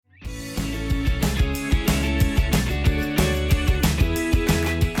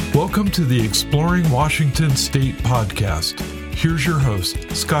Welcome to the Exploring Washington State podcast. Here's your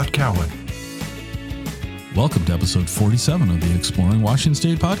host, Scott Cowan. Welcome to episode 47 of the Exploring Washington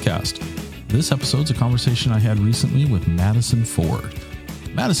State podcast. This episode's a conversation I had recently with Madison Ford.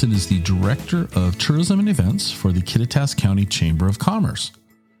 Madison is the Director of Tourism and Events for the Kittitas County Chamber of Commerce.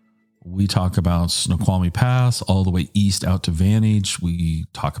 We talk about Snoqualmie Pass all the way east out to Vantage. We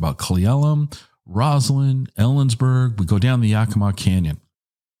talk about Cle Elum, Roslyn, Ellensburg. We go down the Yakima Canyon.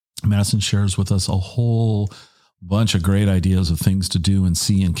 Madison shares with us a whole bunch of great ideas of things to do and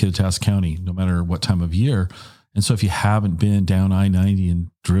see in Kittitas County, no matter what time of year. And so if you haven't been down I-90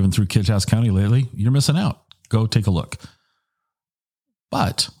 and driven through Kittitas County lately, you're missing out. Go take a look.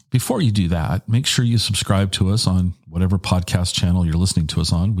 But before you do that, make sure you subscribe to us on whatever podcast channel you're listening to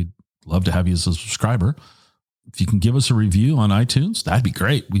us on. We'd love to have you as a subscriber. If you can give us a review on iTunes, that'd be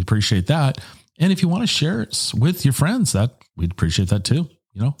great. We appreciate that. And if you want to share it with your friends, we'd appreciate that too.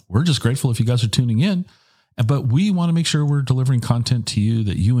 You know, we're just grateful if you guys are tuning in, but we want to make sure we're delivering content to you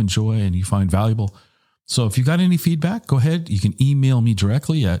that you enjoy and you find valuable. So if you got any feedback, go ahead. You can email me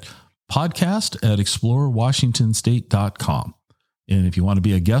directly at podcast@explorewashingtonstate.com. And if you want to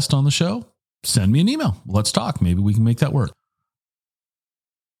be a guest on the show, send me an email. Let's talk. Maybe we can make that work.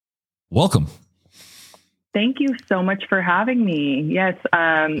 Welcome. Thank you so much for having me. Yes,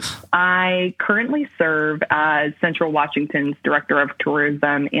 I currently serve as Central Washington's Director of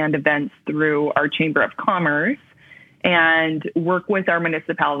Tourism and Events through our Chamber of Commerce and work with our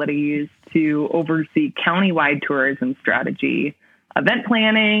municipalities to oversee countywide tourism strategy, event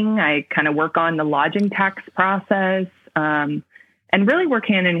planning. I kind of work on the lodging tax process and really work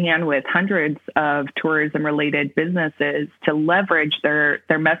hand in hand with hundreds of tourism-related businesses to leverage their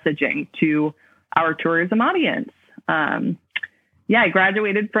messaging to our tourism audience. I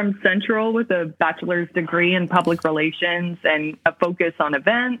graduated from Central with a bachelor's degree in public relations and a focus on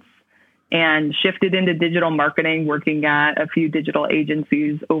events, and shifted into digital marketing, working at a few digital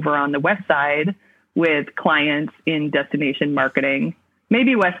agencies over on the West Side with clients in destination marketing.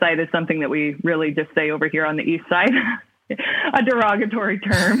 Maybe West Side is something that we really just say over here on the East Side, a derogatory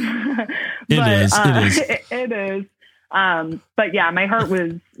term. It is. But yeah, my heart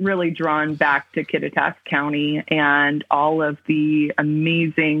was really drawn back to Kittitas County and all of the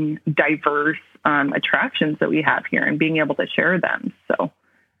amazing, diverse attractions that we have here and being able to share them. So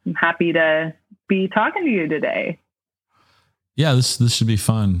I'm happy to be talking to you today. Yeah, this should be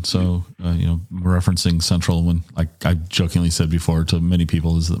fun. So, referencing Central, when I jokingly said before to many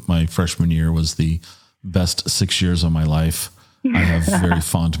people, is that my freshman year was the best 6 years of my life. I have very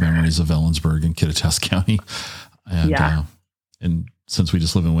fond memories of Ellensburg and Kittitas County. And since we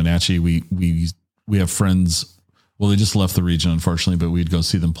just live in Wenatchee, we have friends. Well, they just left the region, unfortunately, but we'd go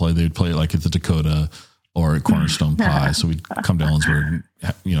see them play. They'd play like at the Dakota or at Cornerstone Pie. So we'd come to Ellensburg,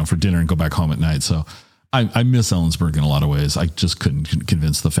 for dinner and go back home at night. So I miss Ellensburg in a lot of ways. I just couldn't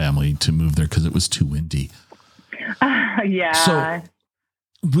convince the family to move there because it was too windy. So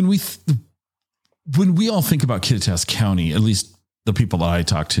when we all think about Kittitas County, at least the people that I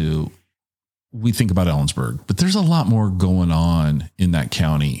talk to, we think about Ellensburg, but there's a lot more going on in that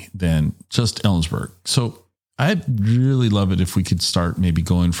county than just Ellensburg. So I'd really love it if we could start maybe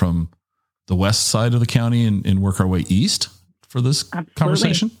going from the west side of the county and work our way east for this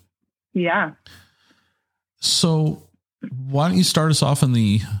conversation. Yeah. So why don't you start us off in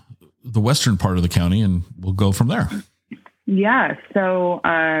the western part of the county and we'll go from there. Yeah. So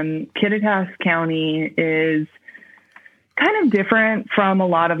Kittitas County is kind of different from a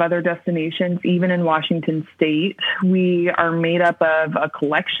lot of other destinations, even in Washington State. We are made up of a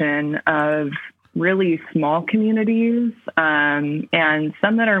collection of really small communities and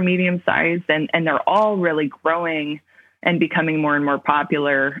some that are medium-sized, and they're all really growing and becoming more and more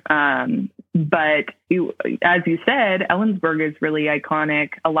popular. But as you said, Ellensburg is really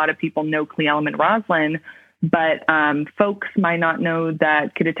iconic. A lot of people know Cle Elum and Roslyn, but folks might not know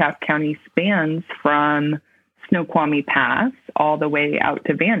that Kittitas County spans from Snoqualmie Pass all the way out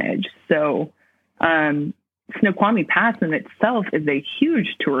to Vantage. So Snoqualmie Pass in itself is a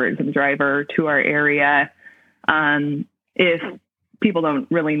huge tourism driver to our area. If people don't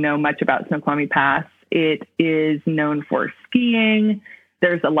really know much about Snoqualmie Pass, it is known for skiing.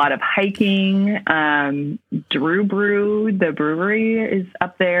 There's a lot of hiking. Drew Brew, the brewery, is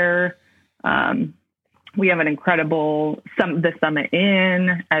up there. We have an incredible the Summit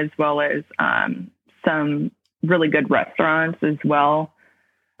Inn, as well as some really good restaurants as well.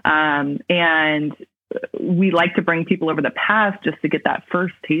 And we like to bring people over the pass just to get that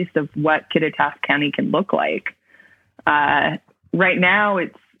first taste of what Kittitas County can look like. Right now,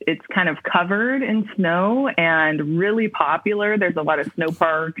 it's it's kind of covered in snow and really popular. There's a lot of snow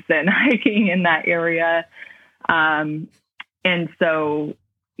parks and hiking in that area. And so,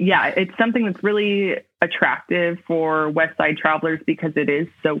 yeah, it's something that's really attractive for West Side travelers because it is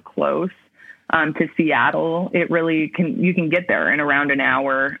so close to Seattle. You can get there in around an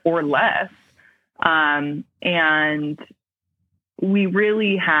hour or less. And we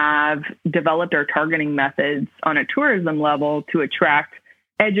really have developed our targeting methods on a tourism level to attract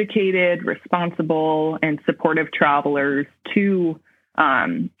educated, responsible, and supportive travelers to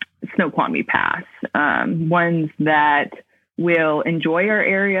Snoqualmie Pass, ones that will enjoy our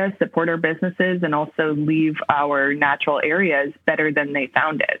area, support our businesses, and also leave our natural areas better than they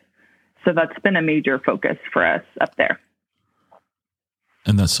found it. So that's been a major focus for us up there.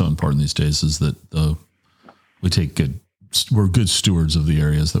 And that's so important these days, is that we're good stewards of the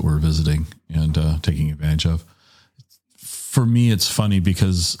areas that we're visiting and taking advantage of. For me, it's funny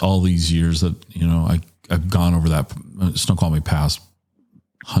because all these years that, I've gone over that Snoqualmie Pass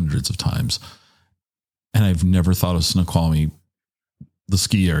hundreds of times, and I've never thought of Snoqualmie, the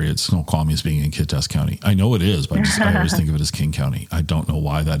ski area at Snoqualmie, as being in Kittitas County. I know it is, but I always think of it as King County. I don't know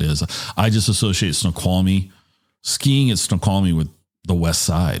why that is. I just associate skiing at Snoqualmie with the West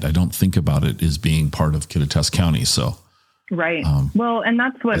Side. I don't think about it as being part of Kittitas County. So, right. Well, and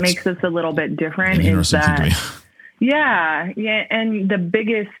that's what makes us a little bit different is that, yeah. And the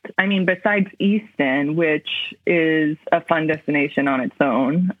biggest, besides Easton, which is a fun destination on its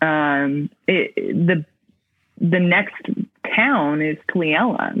own, the next town is Cle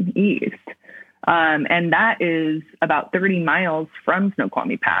Elum East. And that is about 30 miles from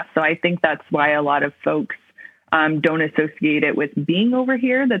Snoqualmie Pass. So I think that's why a lot of folks don't associate it with being over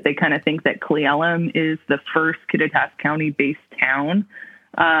here, that they kind of think that Cle Elum is the first Kittitas County-based town,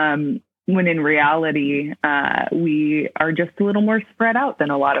 when in reality, we are just a little more spread out than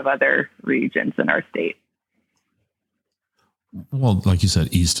a lot of other regions in our state. Well, like you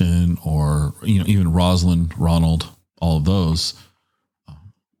said, Easton or, even Roslyn, Ronald, all of those,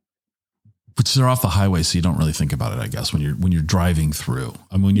 which they're off the highway, so you don't really think about it, I guess, when you're driving through.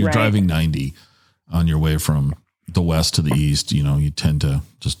 When you're driving 90 on your way from the west to the east, you tend to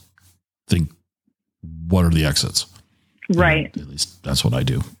just think, what are the exits? Right. At least that's what I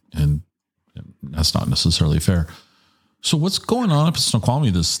do. And that's not necessarily fair. So what's going on up in Snoqualmie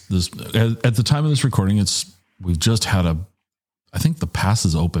this at the time of this recording, we've just had I think the pass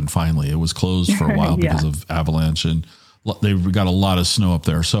is open finally. It was closed for a while because of avalanche, and they've got a lot of snow up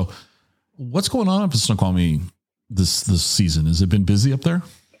there. So what's going on up in Snoqualmie this season? Has it been busy up there?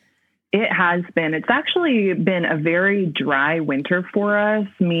 It has been. It's actually been a very dry winter for us,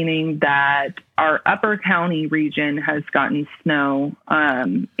 meaning that our upper county region has gotten snow.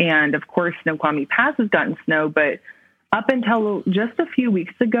 And of course, Snoqualmie Pass has gotten snow, but up until just a few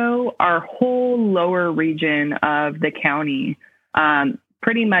weeks ago, our whole lower region of the county,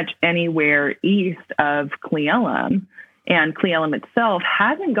 pretty much anywhere east of Cle Elum, and Cle Elum itself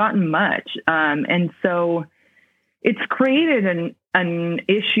hasn't gotten much. And so it's created an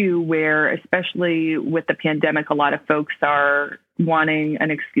issue where, especially with the pandemic, a lot of folks are wanting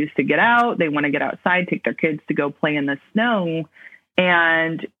an excuse to get out. They want to get outside, take their kids to go play in the snow.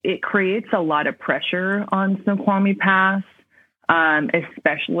 And it creates a lot of pressure on Snoqualmie Pass,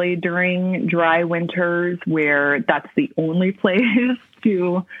 especially during dry winters where that's the only place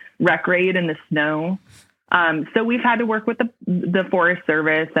to recreate in the snow. So we've had to work with the Forest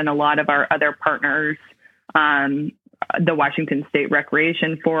Service and a lot of our other partners, the Washington State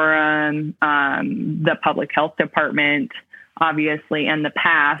Recreation Forum, the Public Health Department, obviously, and the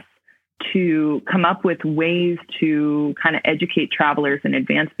Pass, to come up with ways to kind of educate travelers in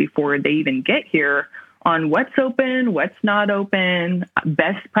advance before they even get here on what's open, what's not open,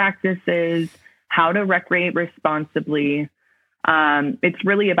 best practices, how to recreate responsibly. It's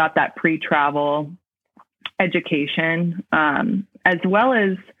really about that pre-travel education, as well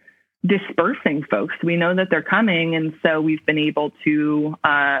as dispersing folks. We know that they're coming, and so we've been able to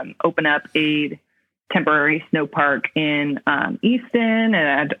open up a temporary snow park in Easton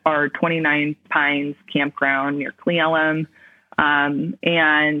at our 29 Pines campground near Cle Elum,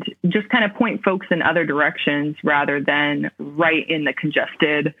 and just kind of point folks in other directions rather than right in the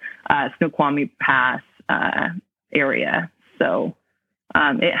congested Snoqualmie Pass area. So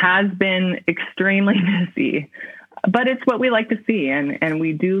it has been extremely busy, but it's what we like to see. And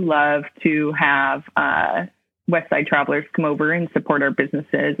we do love to have West Side travelers come over and support our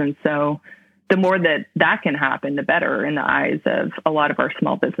businesses. And so the more that can happen, the better in the eyes of a lot of our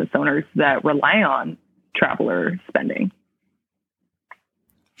small business owners that rely on traveler spending.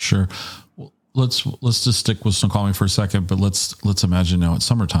 Sure. Well, let's just stick with Snoqualmie for a second, but let's imagine now it's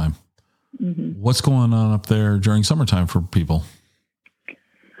summertime. Mm-hmm. What's going on up there during summertime for people?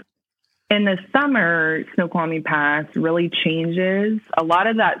 In the summer, Snoqualmie Pass really changes. A lot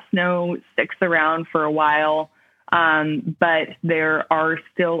of that snow sticks around for a while, but there are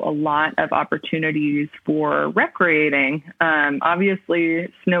still a lot of opportunities for recreating.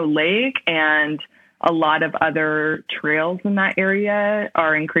 Obviously, Snow Lake and a lot of other trails in that area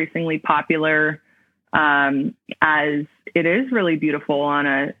are increasingly popular, as it is really beautiful on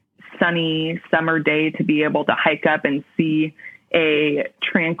a sunny summer day to be able to hike up and see a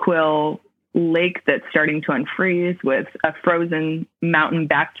tranquil lake that's starting to unfreeze with a frozen mountain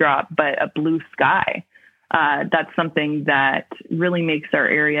backdrop, but a blue sky. That's something that really makes our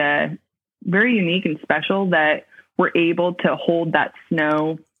area very unique and special, that we're able to hold that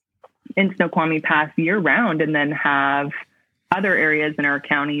snow in Snoqualmie Pass year round, and then have other areas in our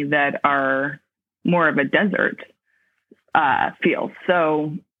county that are more of a desert feel.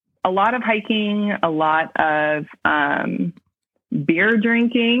 So a lot of hiking, a lot of beer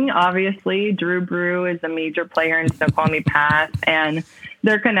drinking. Obviously, Drew Brew is a major player in Snoqualmie Pass, and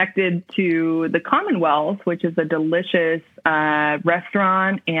they're connected to the Commonwealth, which is a delicious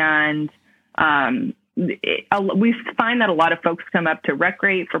restaurant. And we find that a lot of folks come up to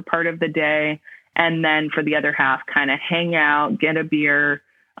recreate for part of the day, and then for the other half, kind of hang out, get a beer,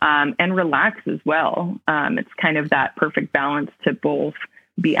 and relax as well. It's kind of that perfect balance to both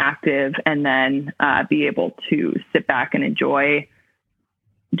be active and then be able to sit back and enjoy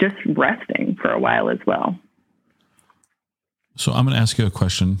just resting for a while as well. So I'm going to ask you a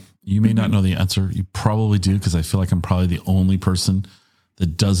question. You may not know the answer. You probably do, because I feel like I'm probably the only person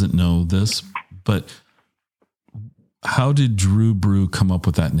that doesn't know this. But how did Drew Brew come up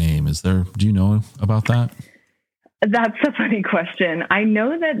with that name? Do you know about that? That's a funny question. I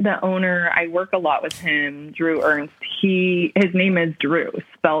know that the owner, I work a lot with him, Drew Ernst. His name is Drew,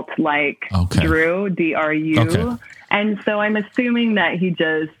 spelt like Drew, D-R-U. Okay. And so I'm assuming that he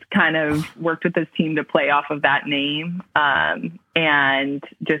just kind of worked with his team to play off of that name, and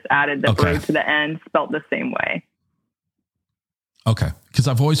just added the brew to the end, spelt the same way. Okay. Because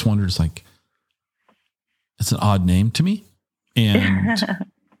I've always wondered, it's an odd name to me. And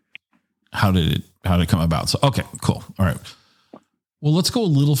how did it come about? So, okay, cool. All right. Well, let's go a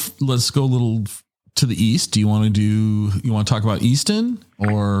little to the east. Do you want to talk about Easton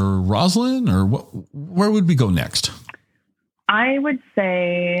or Roslyn, or where would we go next? I would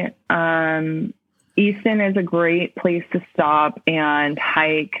say, Easton is a great place to stop and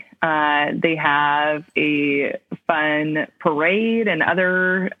hike. They have a fun parade and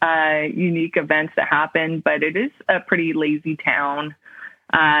other, unique events that happen, but it is a pretty lazy town.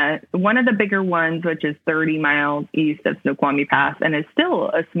 One of the bigger ones, which is 30 miles east of Snoqualmie Pass and is still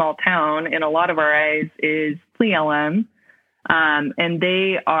a small town in a lot of our eyes, is Cle Elum. And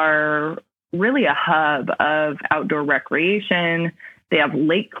they are really a hub of outdoor recreation. They have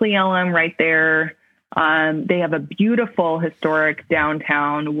Lake Cle Elum right there. They have a beautiful historic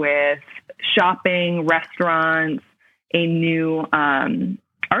downtown with shopping, restaurants, a new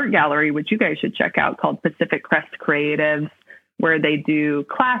art gallery, which you guys should check out, called Pacific Crest Creatives, where they do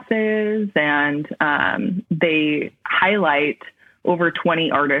classes and they highlight over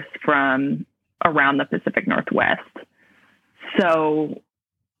 20 artists from around the Pacific Northwest. So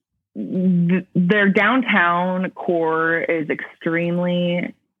their downtown core is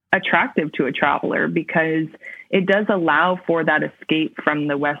extremely attractive to a traveler because it does allow for that escape from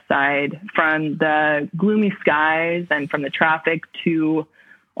the west side, from the gloomy skies and from the traffic, to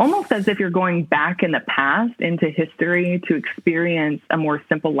almost as if you're going back in the past into history to experience a more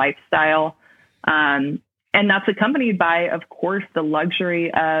simple lifestyle. And that's accompanied by, of course, the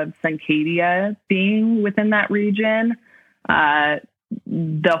luxury of Suncadia being within that region.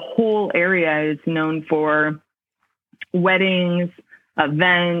 The whole area is known for weddings,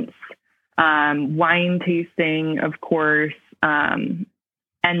 events, wine tasting, of course, and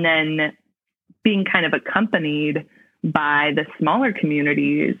then being kind of accompanied by the smaller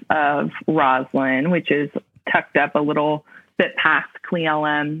communities of Roslyn, which is tucked up a little bit past Cle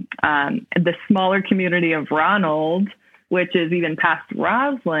Elum, the smaller community of Ronald, which is even past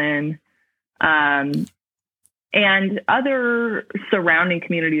Roslyn, and other surrounding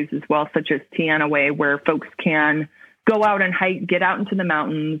communities as well, such as Teanaway, where folks can go out and hike, get out into the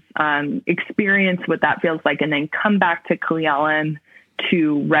mountains, experience what that feels like, and then come back to Cle Elum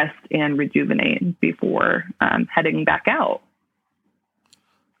to rest and rejuvenate before heading back out.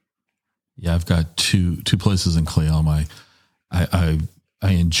 Yeah, I've got two places in Cle Elum I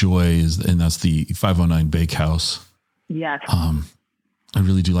enjoy, and that's the 509 Bakehouse. Yes. I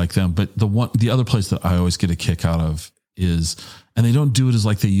really do like them. But the other place that I always get a kick out of is, and they don't do it as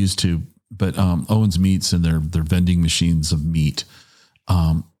like they used to, but Owen's Meats and their vending machines of meat.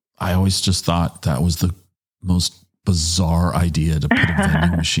 I always just thought that was the most bizarre idea to put a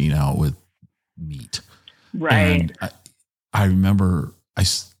vending machine out with meat. Right. And I remember I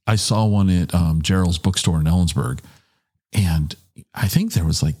saw one at Gerald's bookstore in Ellensburg, and I think there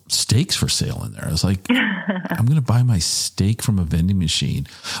was like steaks for sale in there. I was like, I'm going to buy my steak from a vending machine.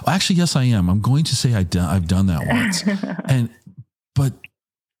 Well, actually, yes, I am. I'm going to say I've done that once. But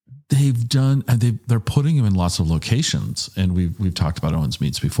they're putting them in lots of locations, and we've talked about Owen's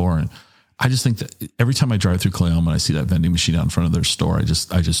Meats before. And I just think that every time I drive through Clayoma and I see that vending machine out in front of their store, I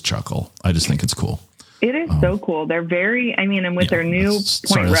just chuckle. I just think it's cool. It is so cool. They're very, and with their new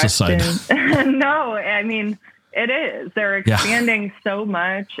Point Reston. No, it is. They're expanding so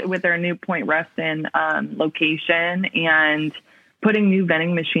much with their new Point Reston location and putting new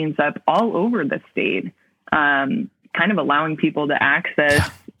vending machines up all over the state, kind of allowing people to access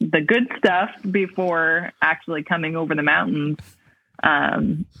the good stuff before actually coming over the mountains.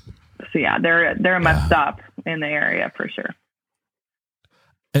 They're a must stop in the area for sure.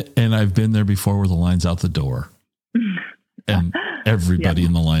 And I've been there before where the line's out the door and everybody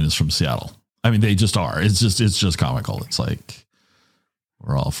in the line is from Seattle. I mean, they just are. It's just comical. It's like,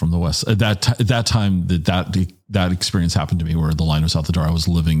 we're all from the West. At that time that experience happened to me where the line was out the door. I was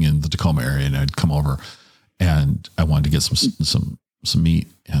living in the Tacoma area and I'd come over and I wanted to get some meat,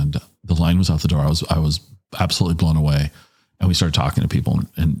 and the line was out the door. I was absolutely blown away. And we started talking to people,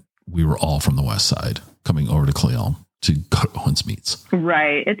 and we were all from the West Side coming over to Clayoma to go to Owen's Meats.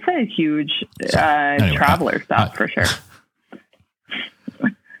 Right. It's a huge traveler stop for sure.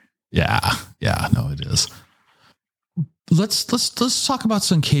 Yeah. No, it is. Let's talk about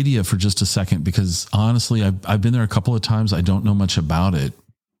Suncadia for just a second, because honestly, I've been there a couple of times. I don't know much about it,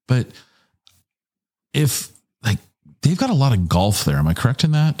 but they've got a lot of golf there. Am I correct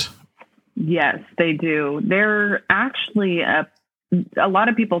in that? Yes, they do. They're actually a lot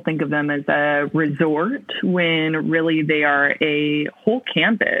of people think of them as a resort when really they are a whole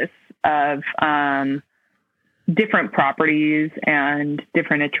campus of different properties and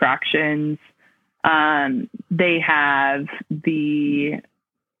different attractions. They have the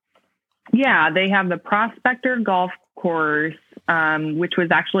Prospector Golf Course, which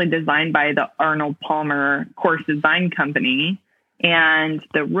was actually designed by the Arnold Palmer Course Design Company, and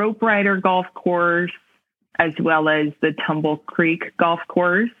the Rope Rider Golf Course, as well as the Tumble Creek Golf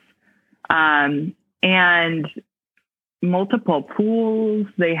Course, and multiple pools.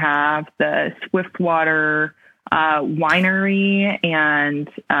 They have the Swiftwater winery, and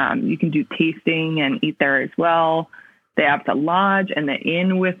you can do tasting and eat there as well. They have the lodge and the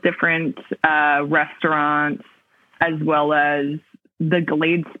inn with different restaurants, as well as the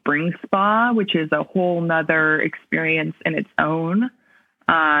Glade Spring Spa, which is a whole nother experience in its own.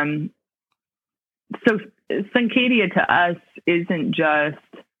 So Suncadia to us isn't just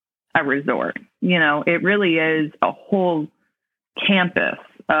a resort. It really is a whole campus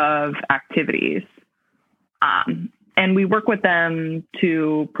of activities. And we work with them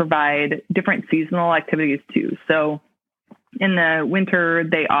to provide different seasonal activities too. So in the winter,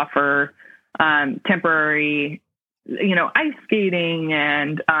 they offer temporary, ice skating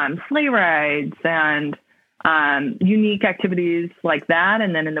and sleigh rides and unique activities like that.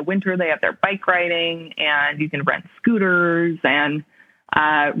 And then in the winter, they have their bike riding, and you can rent scooters and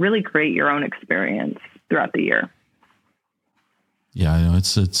really create your own experience throughout the year. Yeah, I know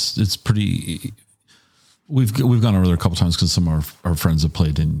it's pretty. We've gone over there a couple of times because some of our friends have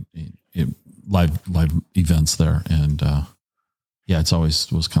played in live events there, and it's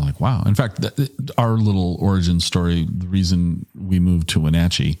always was kind of like, wow. In fact, our little origin story, the reason we moved to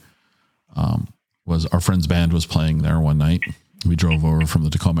Wenatchee was our friend's band was playing there one night. We drove over from the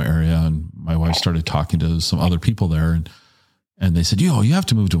Tacoma area, and my wife started talking to some other people there, and they said, you have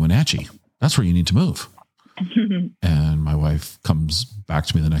to move to Wenatchee. That's where you need to move. And my wife comes back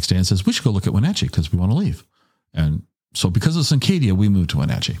to me the next day and says, we should go look at Wenatchee because we want to leave. And so because of Suncadia, we moved to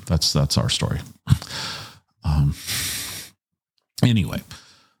Wenatchee. That's our story. Anyway,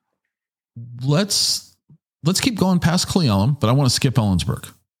 let's keep going past Cleellum, but I want to skip Ellensburg.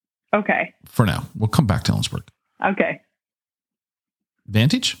 Okay. For now. We'll come back to Ellensburg. Okay.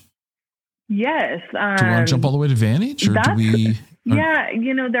 Vantage? Yes. Do we want to jump all the way to Vantage, or do we? Yeah,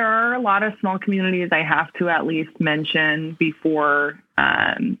 there are a lot of small communities I have to at least mention before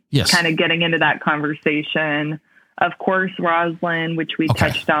kind of getting into that conversation. Of course, Roslyn, which we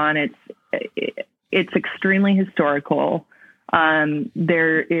touched on, it's extremely historical.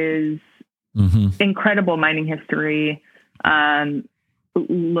 There is incredible mining history.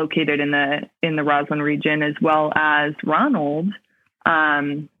 located in the Roslyn region, as well as Ronald.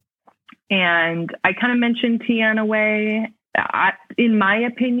 And I kind of mentioned Teanaway. In my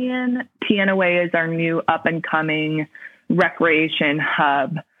opinion, Teanaway is our new up and coming recreation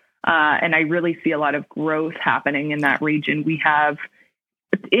hub. And I really see a lot of growth happening in that region. We have,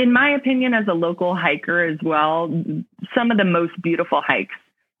 in my opinion, as a local hiker as well, some of the most beautiful hikes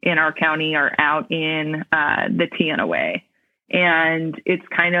in our county are out in the Teanaway. And it's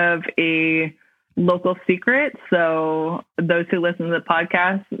kind of a local secret. So those who listen to the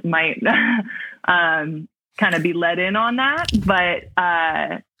podcast might kind of be let in on that. But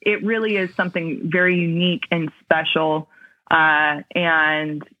it really is something very unique and special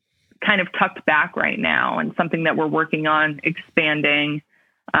and kind of tucked back right now, and something that we're working on expanding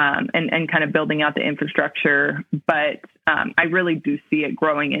and kind of building out the infrastructure. But I really do see it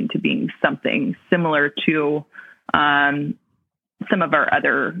growing into being something similar to some of our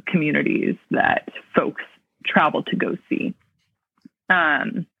other communities that folks travel to go see.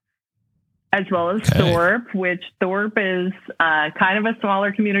 As well as Thorpe, which Thorpe is kind of a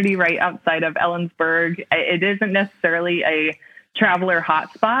smaller community right outside of Ellensburg. It isn't necessarily a traveler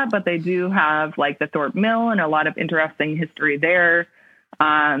hotspot, but they do have like the Thorpe Mill and a lot of interesting history there.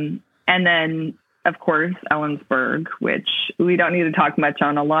 And then, of course, Ellensburg, which we don't need to talk much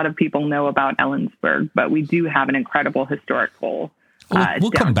on. A lot of people know about Ellensburg, but we do have an incredible historical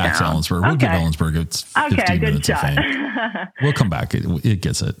we'll come back to Ellensburg. We'll give Ellensburg its 15 minutes of fame. We'll come back. It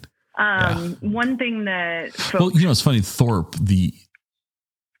gets it. One thing that folks, well, it's funny, Thorpe,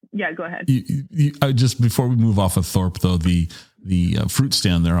 go ahead. Just before we move off of Thorpe, though, the fruit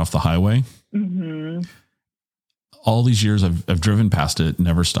stand there off the highway, all these years I've driven past it,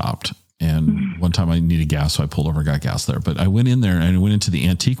 never stopped. And one time I needed gas, so I pulled over, got gas there. But I went in there and I went into the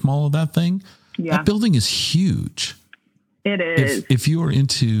antique mall of that thing. Yeah. That building is huge. It is. If you are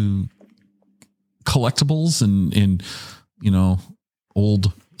into collectibles and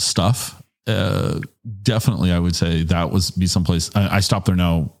old stuff, definitely I would say that was be someplace. I stop there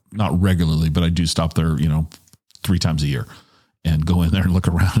now, not regularly, but I do stop there, 3 times a year and go in there and look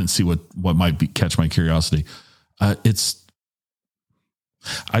around and see what might catch my curiosity. I just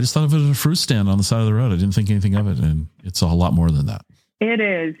thought of it as a fruit stand on the side of the road. I didn't think anything of it. And it's a lot more than that. It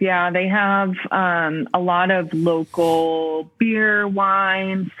is. Yeah. They have a lot of local beer,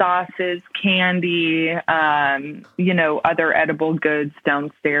 wine, sauces, candy, other edible goods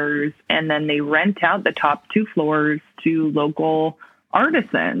downstairs. And then they rent out the top 2 floors to local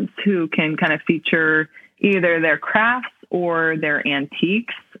artisans who can kind of feature either their crafts or their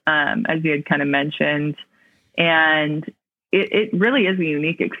antiques, as you had kind of mentioned. And it really is a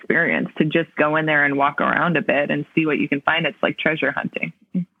unique experience to just go in there and walk around a bit and see what you can find. It's like treasure hunting.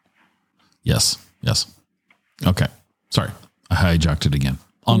 Yes. Okay. Sorry. I hijacked it again.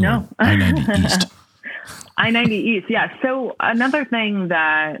 Onward. No. I-90 East. I-90 East. Yeah. So another thing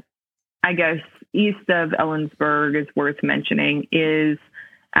that I guess east of Ellensburg is worth mentioning is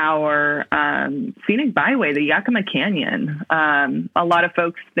our scenic byway, the Yakima Canyon. A lot of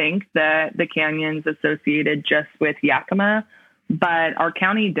folks think that the canyon's associated just with Yakima, but our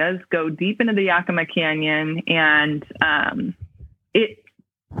county does go deep into the Yakima Canyon, and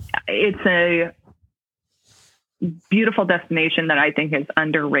it's a beautiful destination that I think is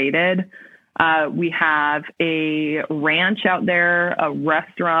underrated. We have a ranch out there, a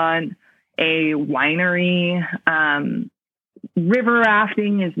restaurant, a winery. River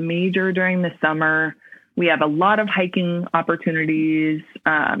rafting is major during the summer. We have a lot of hiking opportunities,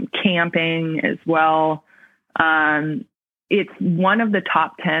 camping as well. It's one of the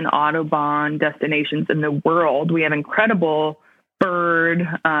top 10 Audubon destinations in the world. We have incredible bird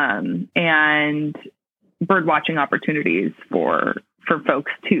and bird watching opportunities for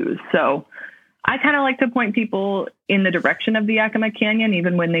folks too. So I kind of like to point people in the direction of the Yakima Canyon,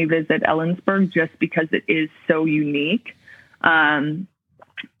 even when they visit Ellensburg, just because it is so unique.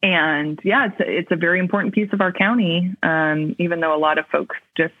 It's a very important piece of our county. Even though a lot of folks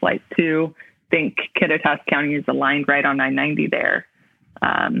just like to think Kittitas County is aligned right on I-90 there.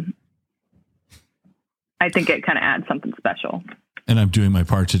 I think it kind of adds something special. And I'm doing my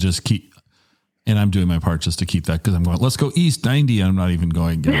part to just keep that, because I'm going, let's go east 90. And I'm not even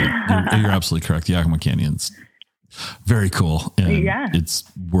going. You're absolutely correct. The Yakima Canyon's very cool. And it's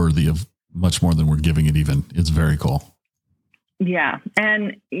worthy of much more than we're giving it even. It's very cool. Yeah.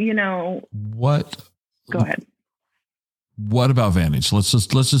 And what, go ahead. What about Vantage? Let's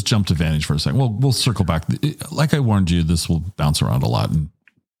just jump to Vantage for a second. We'll circle back. Like I warned you, this will bounce around a lot, and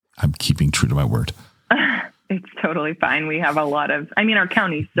I'm keeping true to my word. It's totally fine. We have our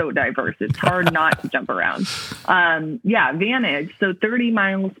county's so diverse. It's hard not to jump around. Vantage. So 30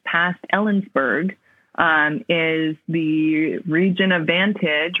 miles past Ellensburg is the region of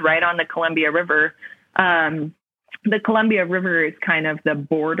Vantage right on the Columbia River. The Columbia River is kind of the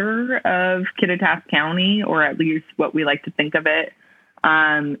border of Kittitas County, or at least what we like to think of it.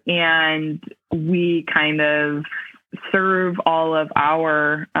 And we kind of serve all of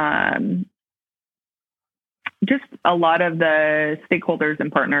our, just a lot of the stakeholders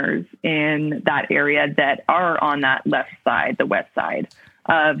and partners in that area that are on that left side, the west side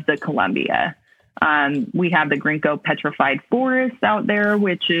of the Columbia. We have the Grinko Petrified Forest out there,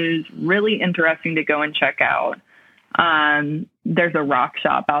 which is really interesting to go and check out. There's a rock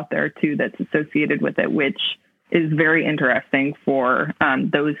shop out there too that's associated with it, which is very interesting for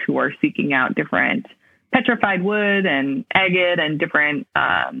those who are seeking out different petrified wood and agate and different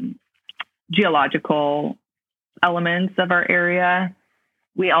geological elements of our area.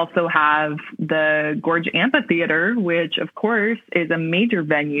 We also have the Gorge Amphitheater, which of course is a major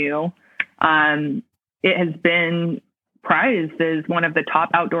venue. It has been prized as one of the top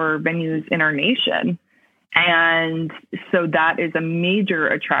outdoor venues in our nation. And so that is a major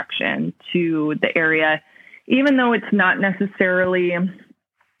attraction to the area. Even though it's not necessarily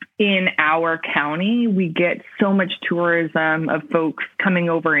in our county, we get so much tourism of folks coming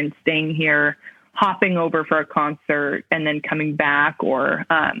over and staying here, hopping over for a concert and then coming back, or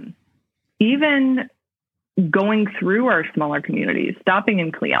even going through our smaller communities, stopping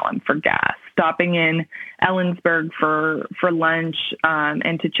in Cle Elum for gas, stopping in Ellensburg for lunch,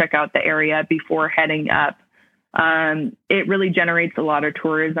 and to check out the area before heading up. It really generates a lot of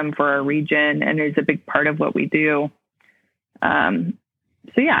tourism for our region and is a big part of what we do. And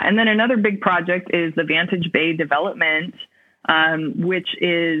then another big project is the Vantage Bay development, which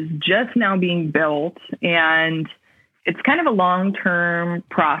is just now being built, and it's kind of a long-term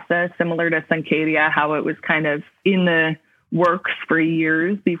process, similar to Suncadia, how it was kind of in the works for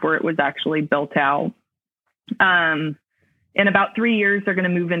years before it was actually built out. In about 3 years, they're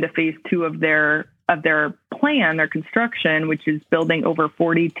going to move into phase 2 of their plan, their construction, which is building over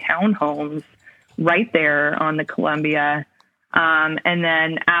 40 townhomes right there on the Columbia. And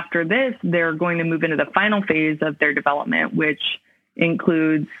then after this, they're going to move into the final phase of their development, which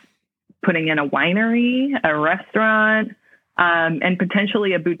includes putting in a winery, a restaurant, and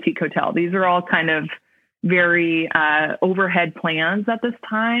potentially a boutique hotel. These are all kind of very overhead plans at this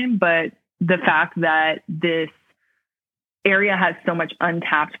time, but the fact that this area has so much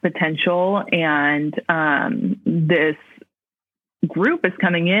untapped potential, and this group is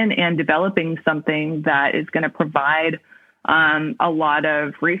coming in and developing something that is going to provide a lot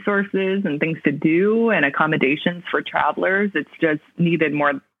of resources and things to do and accommodations for travelers. It's just needed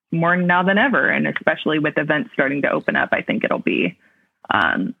more now than ever. And especially with events starting to open up, I think it'll be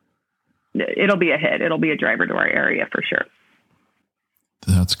a hit. It'll be a driver to our area for sure.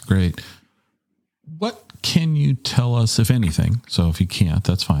 That's great. What can you tell us, if anything? So if you can't,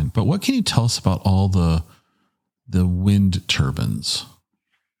 that's fine. But what can you tell us about all the wind turbines?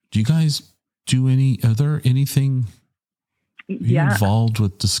 Do you guys do are there anything involved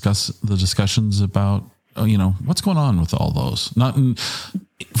with the discussions about, what's going on with all those? Not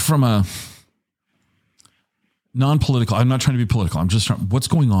from a non-political, I'm not trying to be political. I'm just trying, what's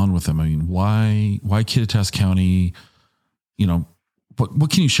going on with them? I mean, why Kittitas County, what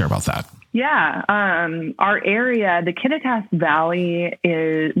can you share about that? Yeah. Our area, the Kittitas Valley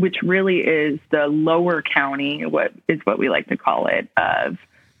which really is the lower county, what we like to call it, of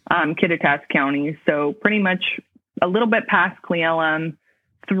Kittitas County. So pretty much a little bit past Cle Elum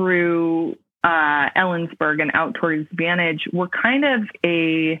through Ellensburg and out towards Vantage. We're kind of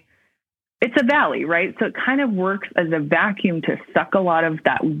it's a valley, right? So it kind of works as a vacuum to suck a lot of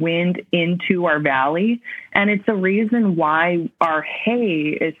that wind into our valley. And it's a reason why our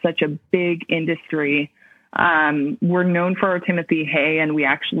hay is such a big industry. We're known for our Timothy hay, and we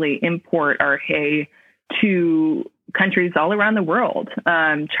actually import our hay to countries all around the world.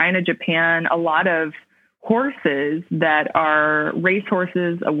 China, Japan, a lot of horses that are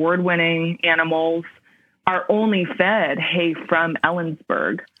racehorses, award-winning animals, are only fed hay from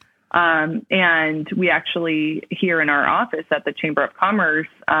Ellensburg. And we actually, here in our office at the Chamber of Commerce,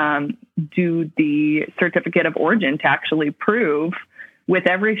 do the certificate of origin to actually prove with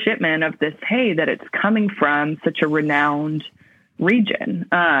every shipment of this hay that it's coming from such a renowned region.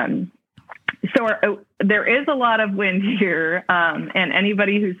 So there is a lot of wind here, and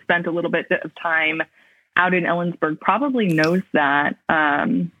anybody who's spent a little bit of time out in Ellensburg probably knows that.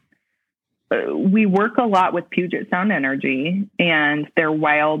 we work a lot with Puget Sound Energy and their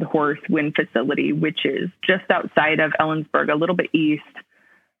Wild Horse Wind Facility, which is just outside of Ellensburg, a little bit east.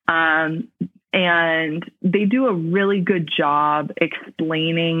 And they do a really good job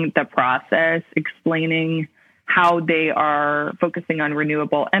explaining the process, explaining how they are focusing on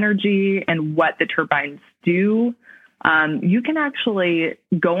renewable energy and what the turbines do. You can actually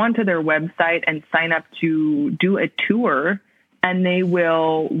go onto their website and sign up to do a tour, and they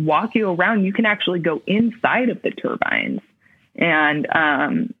will walk you around. You can actually go inside of the turbines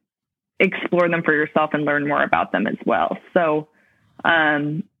and explore them for yourself and learn more about them as well. So,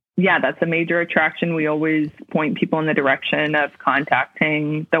 that's a major attraction. We always point people in the direction of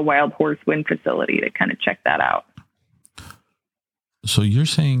contacting the Wild Horse Wind Facility to kind of check that out. So you're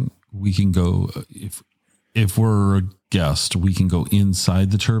saying we can go, if we're a guest, we can go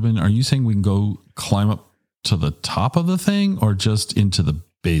inside the turbine. Are you saying we can go climb up to the top of the thing or just into the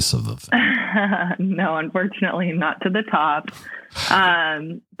base of the thing? No, unfortunately not to the top.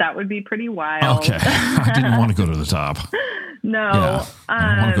 That would be pretty wild. Okay. I didn't want to go to the top. No. Yeah, I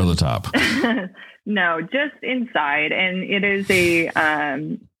don't want to go to the top. No, just inside. And it is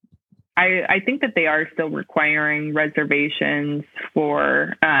I think that they are still requiring reservations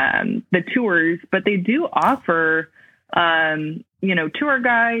for the tours, but they do offer tour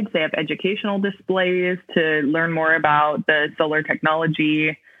guides. They have educational displays to learn more about the solar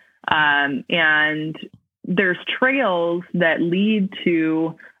technology. And there's trails that lead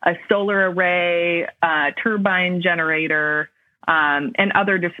to a solar array, turbine generator, and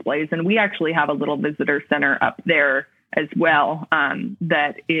other displays. And we actually have a little visitor center up there as well,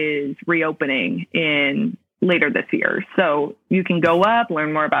 that is reopening in later this year. So you can go up,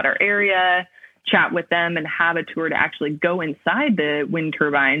 learn more about our area, chat with them, and have a tour to actually go inside the wind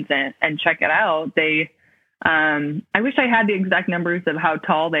turbines and check it out. They, I wish I had the exact numbers of how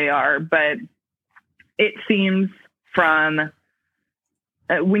tall they are, but it seems from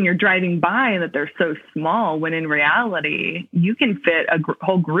when you're driving by that they're so small, when in reality, you can fit a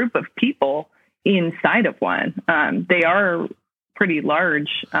whole group of people inside of one. They are pretty large.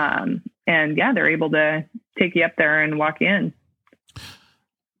 And they're able to take you up there and walk in.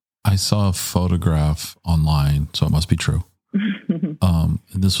 I saw a photograph online, so it must be true. And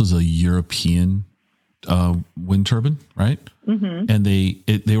this was a European wind turbine, right? Mm-hmm. And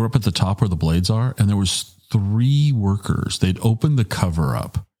they were up at the top where the blades are, and there was 3 workers. They'd opened the cover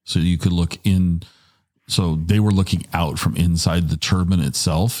up so you could look in. So they were looking out from inside the turbine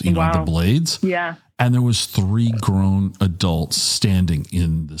itself, the blades. Yeah. And there was 3 grown adults standing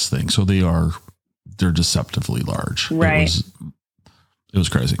in this thing. So they're deceptively large. Right. It was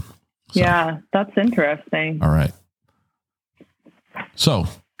crazy. So, yeah, that's interesting. All right. So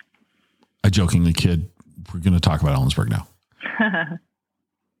I jokingly kid, we're going to talk about Ellensburg now.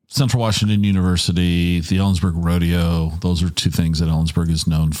 Central Washington University, the Ellensburg Rodeo. Those are 2 things that Ellensburg is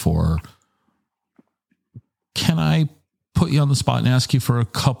known for. Can I put you on the spot and ask you for a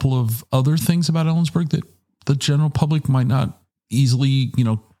couple of other things about Ellensburg that the general public might not easily,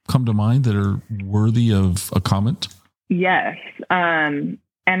 come to mind that are worthy of a comment? Yes.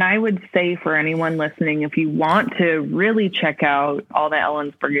 And I would say for anyone listening, if you want to really check out all that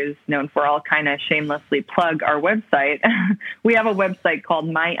Ellensburg is known for, I'll kind of shamelessly plug our website. We have a website called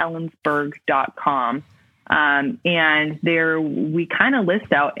myellensburg.com. And there we kind of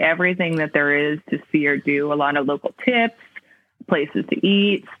list out everything that there is to see or do, a lot of local tips, places to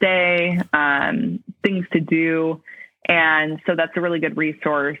eat, stay, things to do. And so that's a really good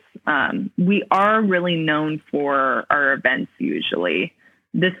resource. We are really known for our events usually.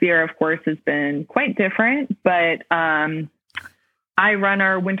 This year, of course, has been quite different, but I run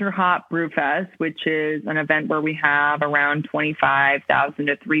our Winter Hop Brew Fest, which is an event where we have around 2,500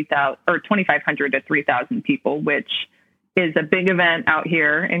 to 3,000 people, which is a big event out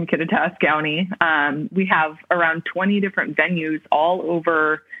here in Kittitas County. We have around 20 different venues all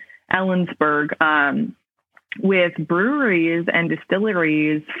over Ellensburg, with breweries and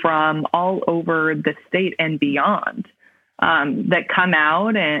distilleries from all over the state and beyond. That come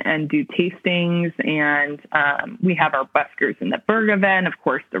out and do tastings. And we have our Buskers in the Berg event, of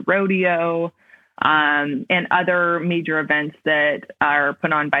course, the rodeo, and other major events that are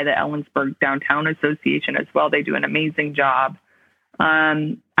put on by the Ellensburg Downtown Association as well. They do an amazing job.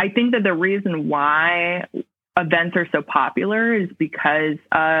 I think that the reason why events are so popular is because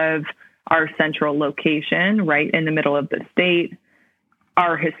of our central location right in the middle of the state.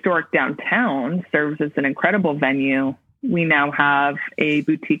 Our historic downtown serves as an incredible venue. We now have a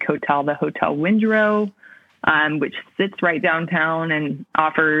boutique hotel, the Hotel Windrow, which sits right downtown and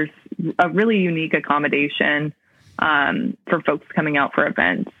offers a really unique accommodation for folks coming out for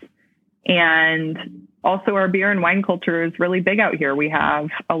events. And also our beer and wine culture is really big out here. We have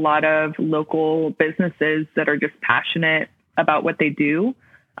a lot of local businesses that are just passionate about what they do.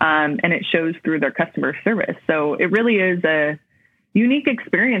 And it shows through their customer service. So it really is a unique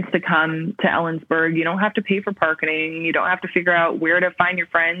experience to come to Ellensburg. You don't have to pay for parking. You don't have to figure out where to find your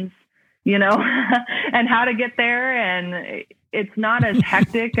friends, and how to get there. And it's not as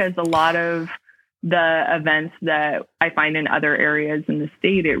hectic as a lot of the events that I find in other areas in the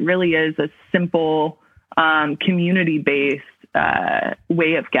state. It really is a simple, community-based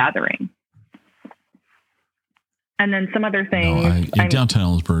way of gathering. And then some other things. In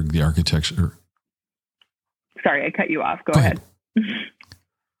downtown Ellensburg, the architecture. Sorry, I cut you off. Go ahead.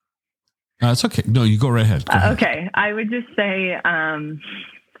 It's okay. No, you go right ahead. Go ahead. Okay. I would just say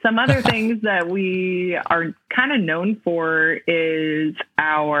some other things that we are kind of known for is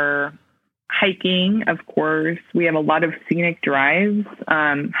our hiking. Of course, we have a lot of scenic drives.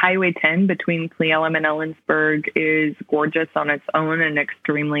 Highway 10 between Cle Elum and Ellensburg is gorgeous on its own and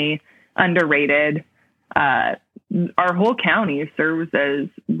extremely underrated. Our whole county serves as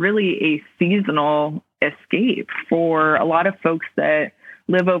really a seasonal escape for a lot of folks that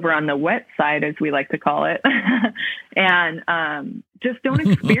live over on the wet side, as we like to call it, and just don't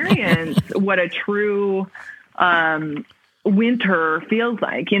experience what a true winter feels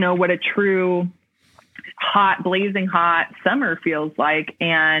like, what a true hot, blazing hot summer feels like.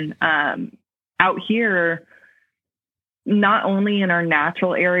 And out here, not only in our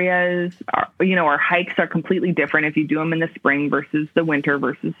natural areas, our hikes are completely different if you do them in the spring versus the winter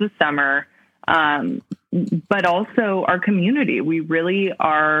versus the summer. But also our community. We really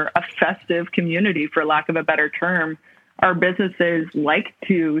are a festive community, for lack of a better term. Our businesses like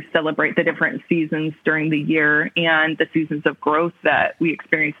to celebrate the different seasons during the year and the seasons of growth that we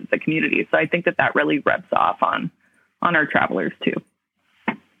experience as a community. So I think that really rubs off on our travelers too.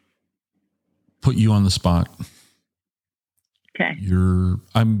 Put you on the spot. Okay.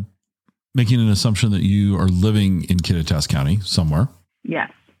 I'm making an assumption that you are living in Kittitas County somewhere.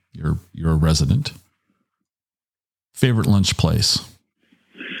 Yes. You're a resident. Favorite lunch place?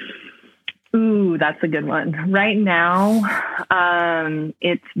 Ooh, that's a good one. Right now,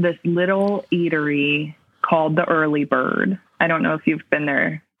 it's this little eatery called the Early Bird. I don't know if you've been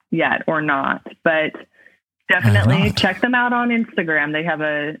there yet or not, but definitely check them out on Instagram. They have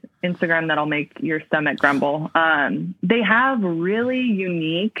a Instagram that'll make your stomach grumble. They have really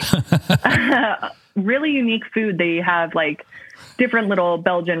unique food. They have like different little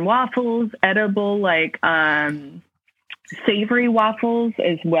Belgian waffles, edible, savory waffles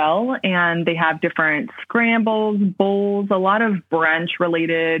as well. And they have different scrambles, bowls, a lot of brunch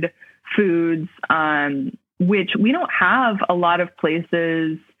related foods, which we don't have a lot of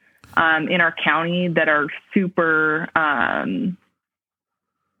places in our county that are super, how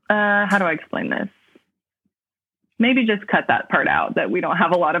do I explain this? Maybe just cut that part out, that we don't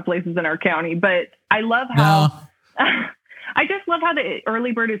have a lot of places in our county, but I love how, I just love how the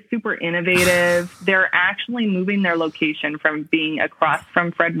Early Bird is super innovative. They're actually moving their location from being across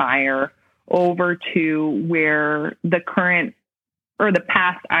from Fred Meyer over to where the current or the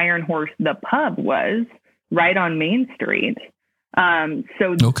past Iron Horse, the pub, was, right on Main Street.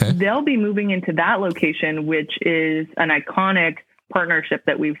 They'll be moving into that location, which is an iconic partnership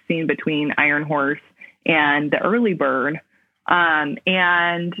that we've seen between Iron Horse and the Early Bird.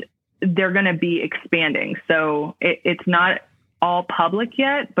 And they're going to be expanding. So it's not all public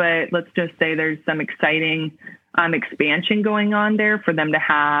yet, but let's just say there's some exciting expansion going on there for them to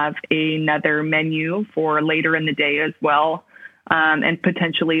have another menu for later in the day as well. And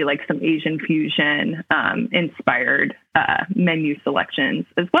potentially like some Asian fusion inspired menu selections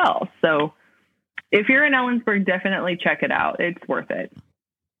as well. So if you're in Ellensburg, definitely check it out. It's worth it.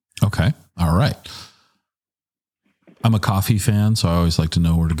 Okay. All right. I'm a coffee fan, so I always like to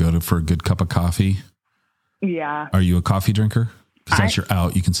know where to go for a good cup of coffee. Yeah. Are you a coffee drinker? Because as you're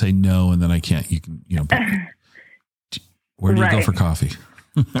out, you can say no, and then I can't. You can, where do you go for coffee?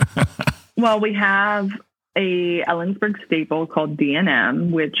 Well, we have a Ellensburg staple called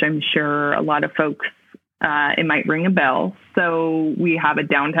D&M, which I'm sure a lot of folks, it might ring a bell. So we have a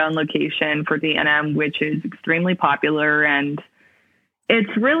downtown location for D&M, which is extremely popular, and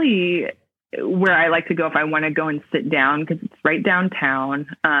it's really where I like to go if I want to go and sit down, because it's right downtown.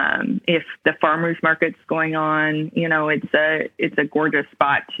 If the farmers market's going on, it's a gorgeous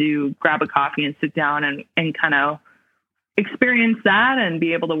spot to grab a coffee and sit down and kind of experience that and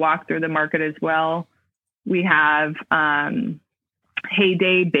be able to walk through the market as well. We have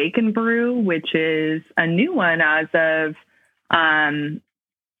Heyday Bacon Brew, which is a new one as of I'd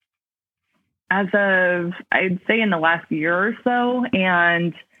say in the last year or so.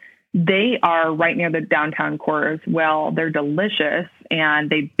 And They are right near the downtown core as well. They're delicious, and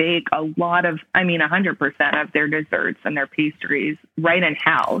they bake a lot of, 100% of their desserts and their pastries right in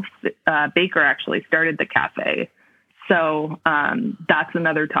house. Baker actually started the cafe. So that's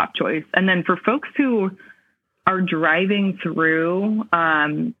another top choice. And then for folks who are driving through,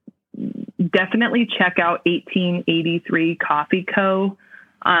 definitely check out 1883 Coffee Co.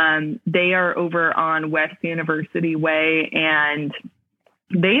 They are over on West University Way, and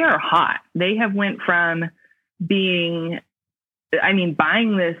they are hot. They have went from buying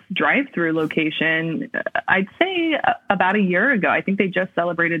this drive-through location, I'd say about a year ago. I think they just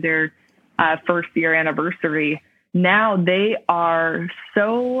celebrated their first year anniversary. Now they are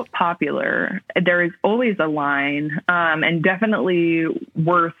so popular. There is always a line, and definitely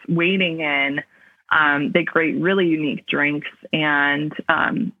worth waiting in. They create really unique drinks, and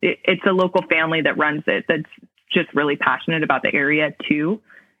it's a local family that runs it that's just really passionate about the area too.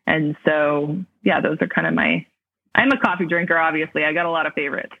 And so, yeah, those are kind of I'm a coffee drinker, obviously. I got a lot of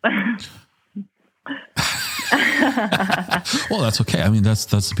favorites. Well, that's okay. I mean, that's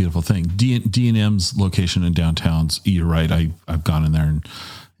the beautiful thing. D&M's location in downtown's, you're right. I've gone in there, and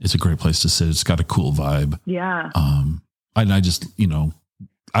it's a great place to sit. It's got a cool vibe. Yeah. And I just,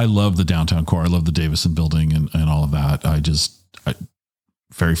 I love the downtown core. I love the Davison building and all of that. I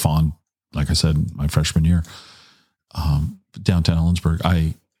very fond, like I said, my freshman year, downtown Ellensburg.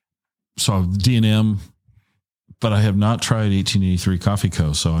 I saw D&M, but I have not tried 1883 Coffee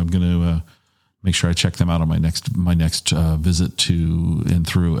Co. So I'm going to make sure I check them out on my next visit to and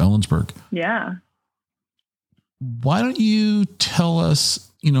through Ellensburg. Yeah. Why don't you tell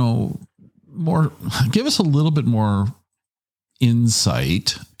us, more, give us a little bit more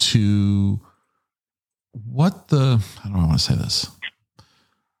insight to what I don't want to say this.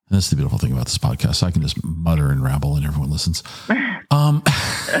 And that's the beautiful thing about this podcast. So I can just mutter and rabble and everyone listens.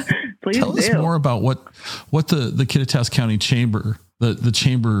 Please tell us more about what the Kittitas County Chamber, the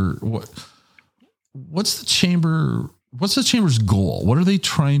chamber, what's the chamber's goal? What are they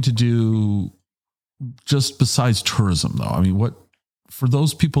trying to do just besides tourism though? I mean, for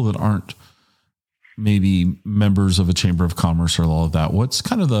those people that aren't maybe members of a chamber of commerce or all of that, what's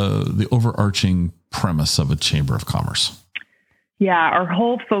kind of the overarching premise of a chamber of commerce? Yeah, our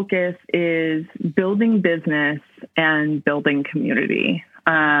whole focus is building business and building community.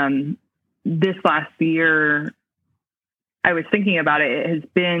 This last year, I was thinking about it. It has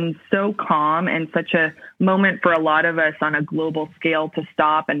been so calm and such a moment for a lot of us on a global scale to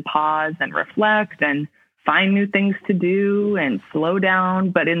stop and pause and reflect and find new things to do and slow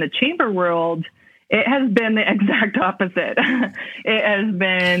down. But in the chamber world, it has been the exact opposite. It has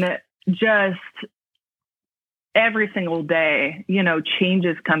been just every single day,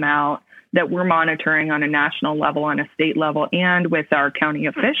 changes come out that we're monitoring on a national level, on a state level, and with our county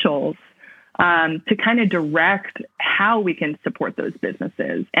officials to kind of direct how we can support those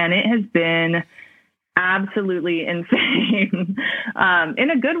businesses. And it has been absolutely insane in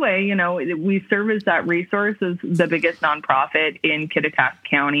a good way. We serve as that resource as the biggest nonprofit in Kittitas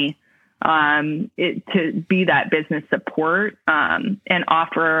County to be that business support and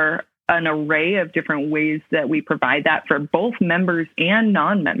offer an array of different ways that we provide that for both members and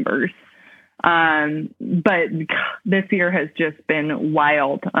non-members. But this year has just been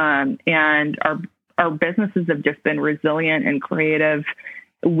wild. And our businesses have just been resilient and creative,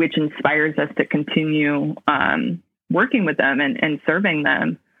 which inspires us to continue working with them and serving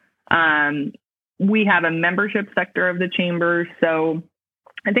them. We have a membership sector of the chamber. So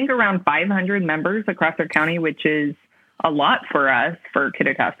I think around 500 members across our county, which is a lot for us, for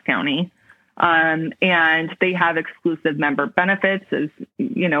Kittitas County. And they have exclusive member benefits. As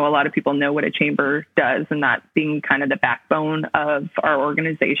a lot of people know what a chamber does, and that being kind of the backbone of our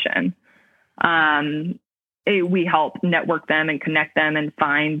organization. We help network them and connect them and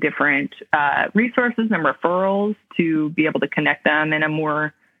find different resources and referrals to be able to connect them in a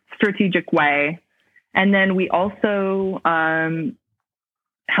more strategic way. And then we also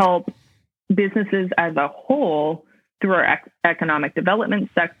help businesses as a whole through our economic development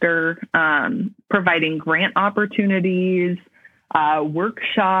sector, providing grant opportunities,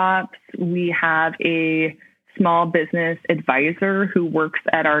 workshops. We have a small business advisor who works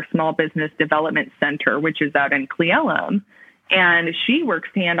at our small business development center, which is out in Cleellum. And she works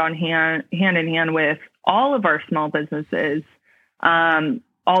hand in hand with all of our small businesses,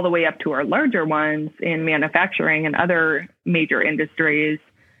 all the way up to our larger ones in manufacturing and other major industries,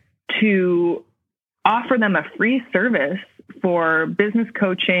 to offer them a free service for business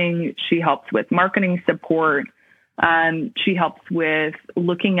coaching. She helps with marketing support. She helps with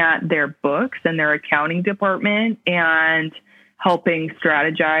looking at their books and their accounting department and helping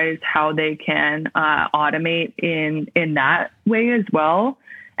strategize how they can automate in that way as well.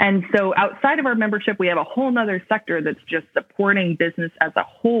 And so outside of our membership, we have a whole nother sector that's just supporting business as a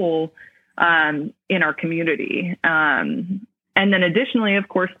whole in our community. And then additionally, of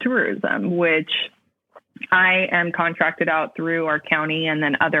course, tourism, which I am contracted out through our county and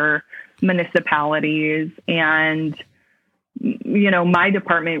then other municipalities. And, my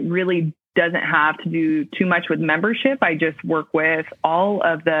department really doesn't have to do too much with membership. I just work with all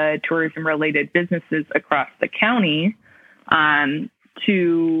of the tourism related businesses across the county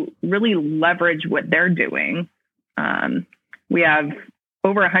to really leverage what they're doing. We have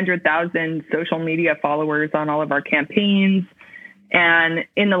over 100,000 social media followers on all of our campaigns. And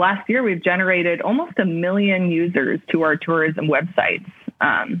in the last year, we've generated almost 1 million users to our tourism websites.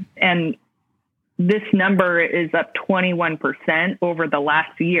 And this number is up 21% over the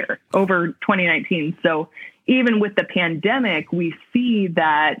last year, over 2019. So even with the pandemic, we see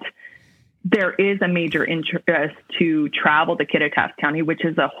that there is a major interest to travel to Kittitas County, which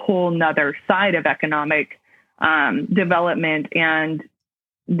is a whole nother side of economic development. And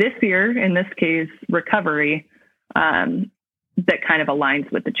this year, in this case, recovery, that kind of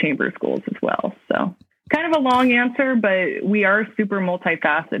aligns with the chamber schools as well. So kind of a long answer, but we are super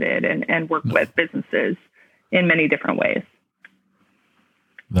multifaceted and work with businesses in many different ways.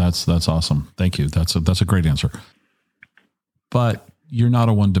 That's awesome. Thank you. That's a great answer. But you're not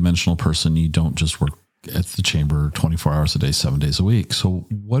a one-dimensional person. You don't just work at the chamber 24 hours a day, 7 days a week. So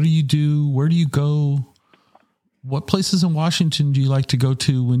what do you do? Where do you go? What places in Washington do you like to go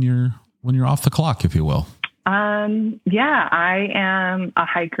to when you're off the clock, if you will? Yeah, I am a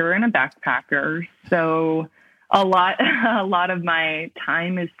hiker and a backpacker. So a lot of my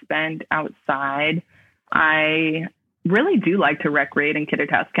time is spent outside. I really do like to recreate in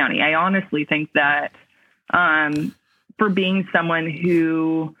Kittitas County. I honestly think that, for being someone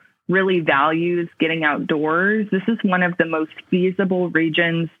who really values getting outdoors, this is one of the most feasible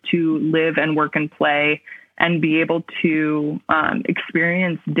regions to live and work and play and be able to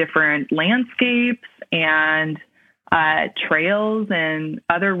experience different landscapes and trails and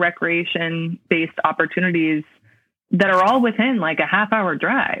other recreation-based opportunities that are all within like a half-hour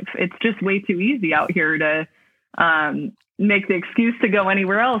drive. It's just way too easy out here to make the excuse to go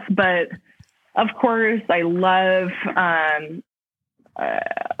anywhere else. But of course, I love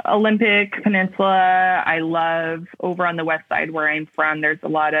Olympic Peninsula. I love over on the west side where I'm from. There's a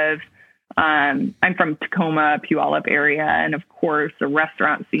lot of I'm from Tacoma, Puyallup area. And of course, the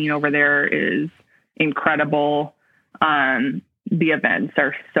restaurant scene over there is incredible. The events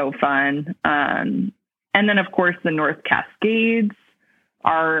are so fun. And then, of course, the North Cascades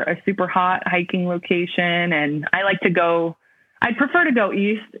are a super hot hiking location. And I'd prefer to go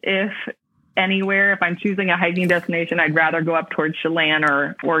east if anywhere. If I'm choosing a hiking destination, I'd rather go up towards Chelan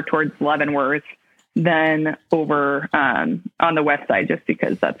or towards Leavenworth than over on the west side, just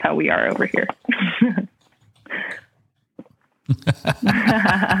because that's how we are over here.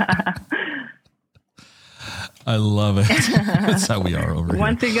 I love it. That's how we are over here.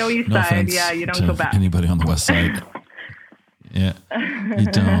 Once you go east side, you don't go back. Anybody on the west side. Yeah, you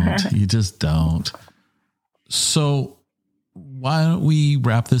don't. You just don't. So why don't we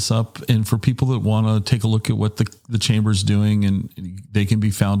wrap this up? And for people that want to take a look at what the chamber's doing, and they can be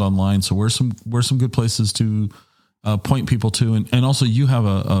found online. So where's some good places to point people to? And also you have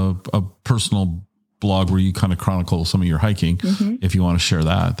a personal blog where you kind of chronicle some of your hiking. Mm-hmm. If you want to share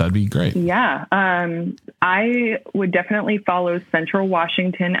that, that'd be great. Yeah. I would definitely follow Central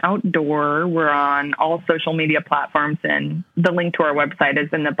Washington Outdoor. We're on all social media platforms, and the link to our website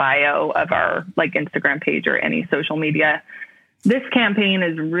is in the bio of our Instagram page or any social media. This campaign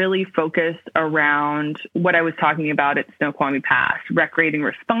is really focused around what I was talking about at Snoqualmie Pass, recreating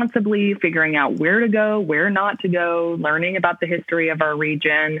responsibly, figuring out where to go, where not to go, learning about the history of our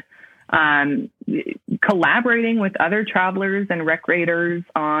region, collaborating with other travelers and recreators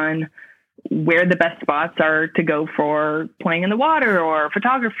on where the best spots are to go for playing in the water or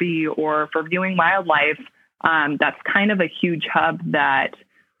photography or for viewing wildlife. That's kind of a huge hub that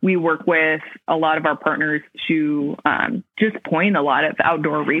we work with a lot of our partners to just point a lot of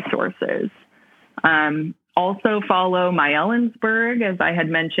outdoor resources. Also follow My Ellensburg, as I had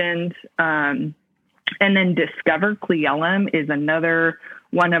mentioned. And then Discover Cle Elum is another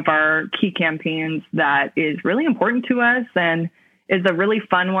one of our key campaigns that is really important to us and is a really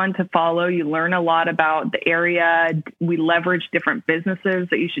fun one to follow. You learn a lot about the area. We leverage different businesses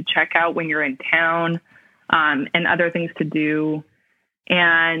that you should check out when you're in town, and other things to do.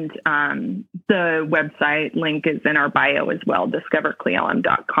 And the website link is in our bio as well,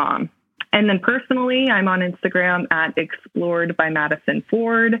 discovercleelum.com. And then personally, I'm on Instagram at Explored by Madison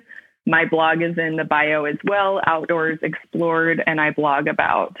Ford. My blog is in the bio as well, Outdoors Explored, and I blog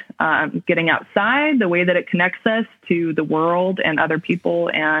about getting outside, the way that it connects us to the world and other people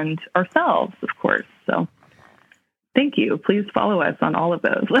and ourselves, of course. So thank you. Please follow us on all of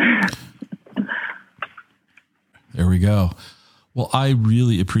those. There we go. Well, I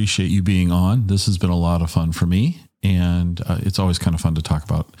really appreciate you being on. This has been a lot of fun for me. And it's always kind of fun to talk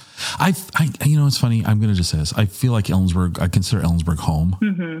about. It's funny. I'm going to just say this. I feel like I consider Ellensburg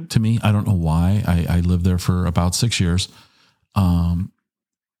home to me. I don't know why. I lived there for about 6 years. And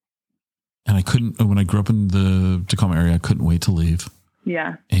I couldn't, when I grew up in the Tacoma area, I couldn't wait to leave.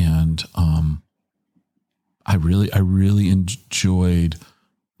 Yeah. And I really enjoyed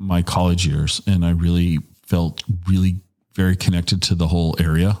my college years, and I really felt really very connected to the whole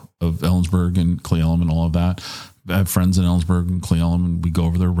area of Ellensburg and Cle Elum and all of that. I have friends in Ellensburg and Cle Elum, and we go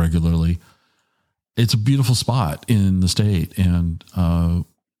over there regularly. It's a beautiful spot in the state. And I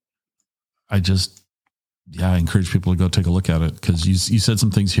encourage people to go take a look at it, because you said some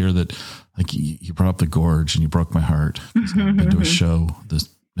things here that, like, you brought up the gorge and you broke my heart. I've been to a show this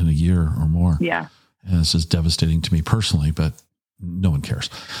in a year or more. Yeah. And it's just devastating to me personally, but no one cares.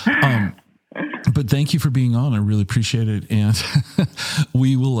 But thank you for being on. I really appreciate it. And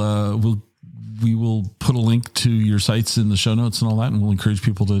we will put a link to your sites in the show notes and all that, and we'll encourage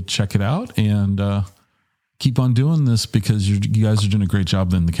people to check it out and keep on doing this, because you guys are doing a great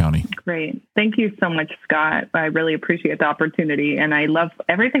job in the county. Great. Thank you so much, Scott. I really appreciate the opportunity, and I love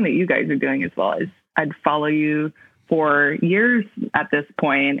everything that you guys are doing as well. I'd follow you for years at this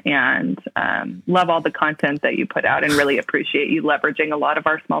point, and love all the content that you put out, and really appreciate you leveraging a lot of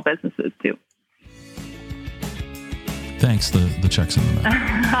our small businesses too. Thanks. The check's in the mail. All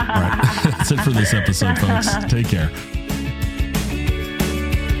right. That's it for this episode, folks. Take care.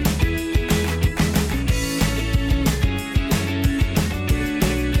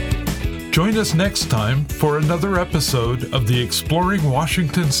 Join us next time for another episode of the Exploring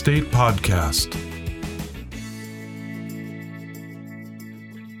Washington State podcast.